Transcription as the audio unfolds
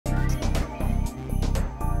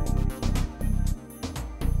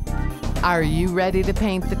Are you ready to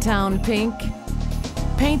paint the town pink?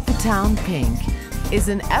 Paint the Town Pink is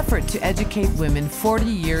an effort to educate women 40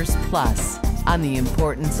 years plus on the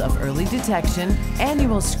importance of early detection,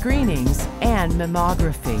 annual screenings, and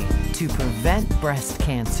mammography to prevent breast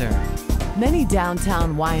cancer. Many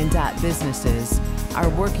downtown Wyandotte businesses are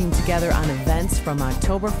working together on events from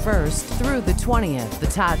October 1st through the 20th. The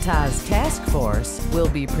Ta-tas Task Force will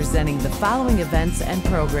be presenting the following events and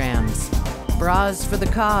programs. Bras for the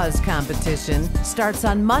Cause competition starts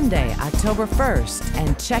on Monday, October 1st,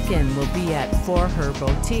 and check-in will be at For Her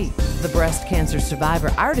Boutique. The Breast Cancer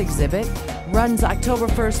Survivor Art Exhibit runs October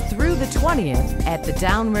 1st through the 20th at the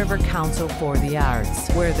Downriver Council for the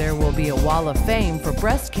Arts, where there will be a Wall of Fame for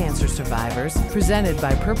breast cancer survivors presented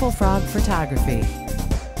by Purple Frog Photography.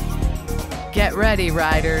 Get ready,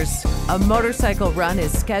 riders! A motorcycle run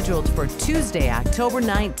is scheduled for Tuesday, October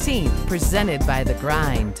 19th, presented by The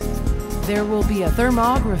Grind. There will be a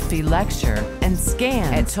thermography lecture and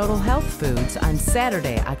scan at Total Health Foods on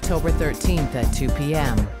Saturday, October 13th at 2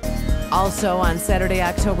 p.m. Also on Saturday,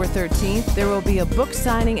 October 13th, there will be a book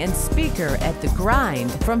signing and speaker at The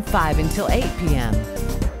Grind from 5 until 8 p.m.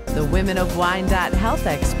 The Women of Wyandotte Health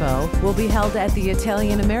Expo will be held at the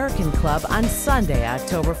Italian American Club on Sunday,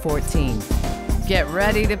 October 14th. Get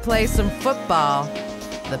ready to play some football.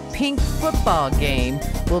 The Pink Football Game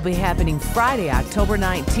will be happening Friday, October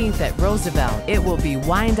 19th at Roosevelt. It will be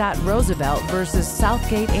Wyandotte Roosevelt versus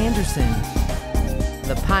Southgate Anderson.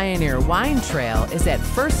 The Pioneer Wine Trail is at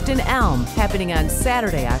First and Elm, happening on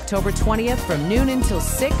Saturday, October 20th from noon until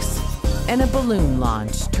 6, and a balloon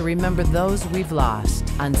launch to remember those we've lost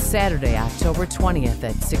on Saturday, October 20th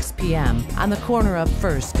at 6 p.m. on the corner of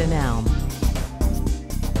First and Elm.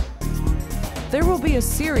 There will be a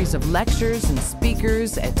series of lectures and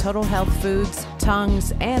speakers at Total Health Foods,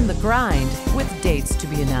 Tongues, and The Grind, with dates to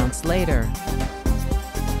be announced later.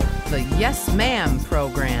 The Yes Ma'am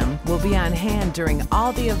program will be on hand during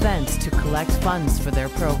all the events to collect funds for their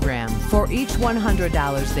program. For each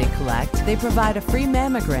 $100 they collect, they provide a free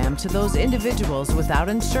mammogram to those individuals without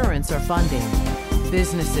insurance or funding.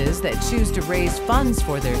 Businesses that choose to raise funds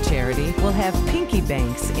for their charity will have pinky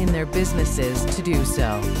banks in their businesses to do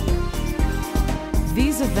so.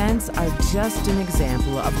 These events are just an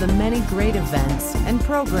example of the many great events and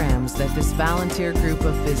programs that this volunteer group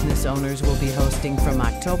of business owners will be hosting from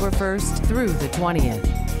October 1st through the 20th.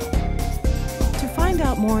 To find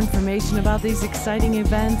out more information about these exciting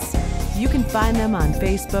events, you can find them on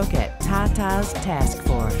Facebook at Ta-tas Task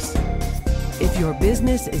Force. If your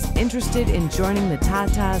business is interested in joining the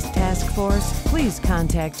Ta-tas Task Force, please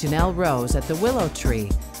contact Janelle Rose at the Willow Tree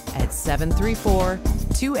at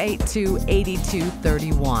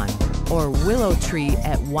 734-282-8231 or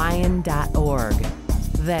willowtree@wyan.org.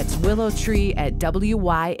 That's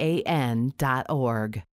willowtree@wyan.org.